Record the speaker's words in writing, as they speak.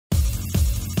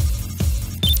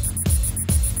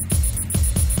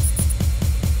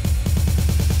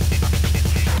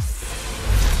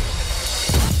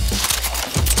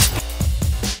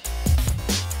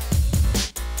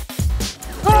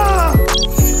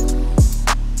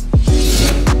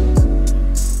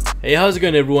Hey, how's it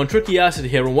going everyone? Tricky Acid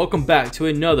here and welcome back to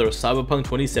another Cyberpunk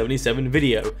 2077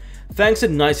 video. Thanks to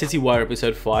Night City Wire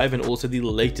episode 5 and also the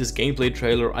latest gameplay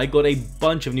trailer, I got a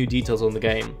bunch of new details on the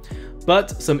game.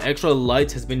 But some extra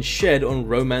light has been shed on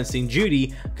romancing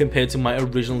Judy compared to my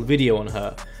original video on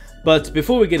her. But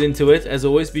before we get into it, as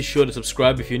always, be sure to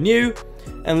subscribe if you're new,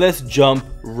 and let's jump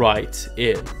right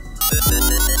in.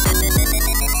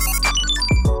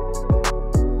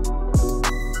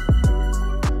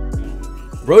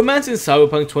 Romance in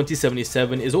Cyberpunk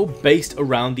 2077 is all based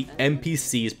around the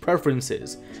NPC's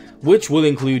preferences, which will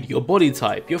include your body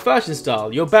type, your fashion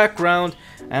style, your background,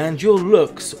 and your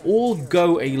looks all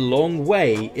go a long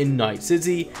way in Night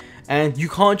City, and you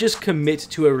can't just commit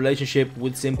to a relationship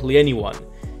with simply anyone.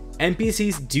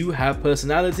 NPCs do have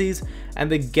personalities, and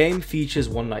the game features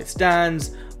one-night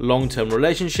stands, long-term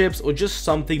relationships, or just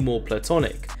something more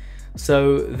platonic.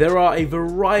 So there are a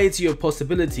variety of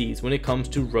possibilities when it comes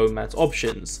to romance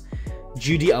options.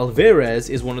 Judy Alvarez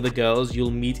is one of the girls you'll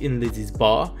meet in Lizzie's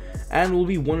bar and will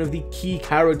be one of the key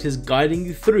characters guiding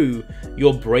you through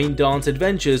your brain dance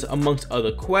adventures amongst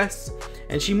other quests,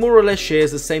 and she more or less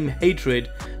shares the same hatred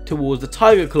towards the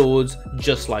Tiger Claws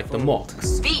just like the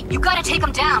Mox. V, you gotta take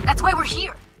them down, that's why we're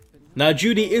here! Now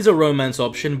Judy is a romance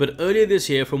option, but earlier this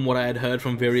year from what I had heard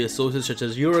from various sources such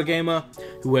as Eurogamer,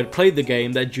 who had played the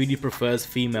game, that Judy prefers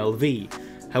female V.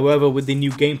 However, with the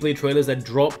new gameplay trailers that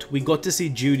dropped, we got to see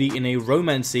Judy in a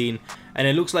romance scene and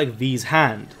it looks like V's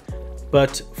hand.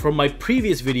 But from my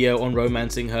previous video on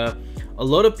romancing her, a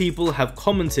lot of people have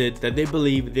commented that they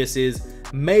believe this is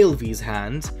male V's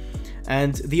hand,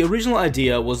 and the original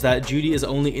idea was that Judy is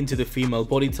only into the female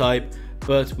body type,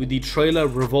 but with the trailer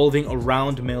revolving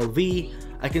around male V,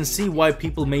 I can see why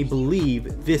people may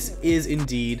believe this is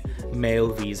indeed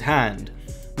male V's hand.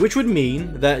 Which would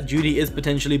mean that Judy is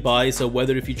potentially bi, so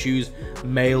whether if you choose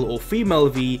male or female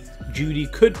V, Judy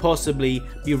could possibly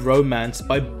be romanced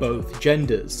by both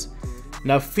genders.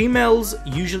 Now females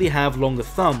usually have longer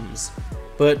thumbs,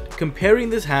 but comparing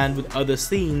this hand with other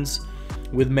scenes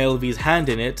with male V's hand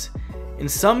in it, in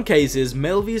some cases,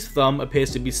 male V's thumb appears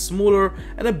to be smaller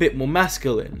and a bit more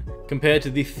masculine, compared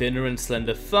to the thinner and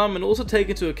slender thumb, and also take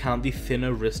into account the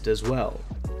thinner wrist as well.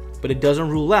 But it doesn't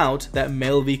rule out that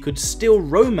male V could still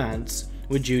romance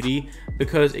with Judy,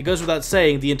 because it goes without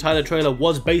saying the entire trailer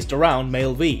was based around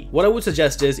male V. What I would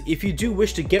suggest is, if you do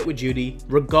wish to get with Judy,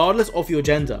 regardless of your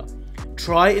gender,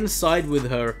 try and side with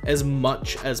her as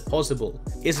much as possible.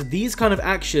 It's these kind of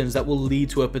actions that will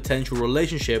lead to a potential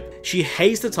relationship. She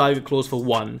hates the Tiger Claws for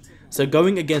one, so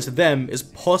going against them is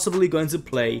possibly going to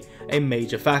play a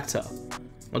major factor.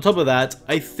 On top of that,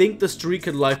 I think the streak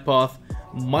and life path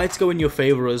might go in your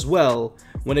favor as well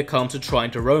when it comes to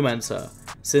trying to romance her,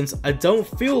 since I don't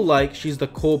feel like she's the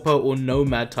corpo or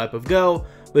nomad type of girl,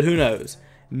 but who knows.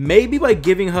 Maybe by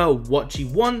giving her what she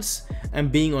wants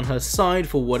and being on her side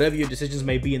for whatever your decisions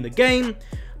may be in the game,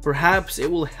 perhaps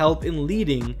it will help in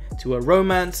leading to a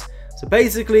romance. So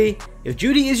basically, if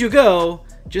Judy is your girl,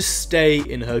 just stay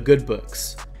in her good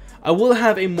books. I will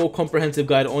have a more comprehensive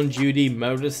guide on Judy,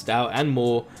 Meridith Stout and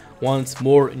more once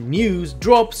more news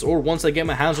drops, or once I get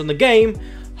my hands on the game,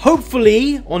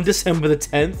 hopefully on December the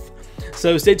 10th.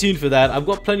 So stay tuned for that. I've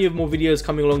got plenty of more videos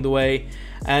coming along the way,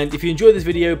 and if you enjoyed this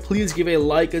video, please give it a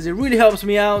like as it really helps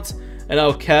me out, and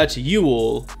I'll catch you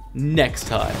all next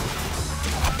time.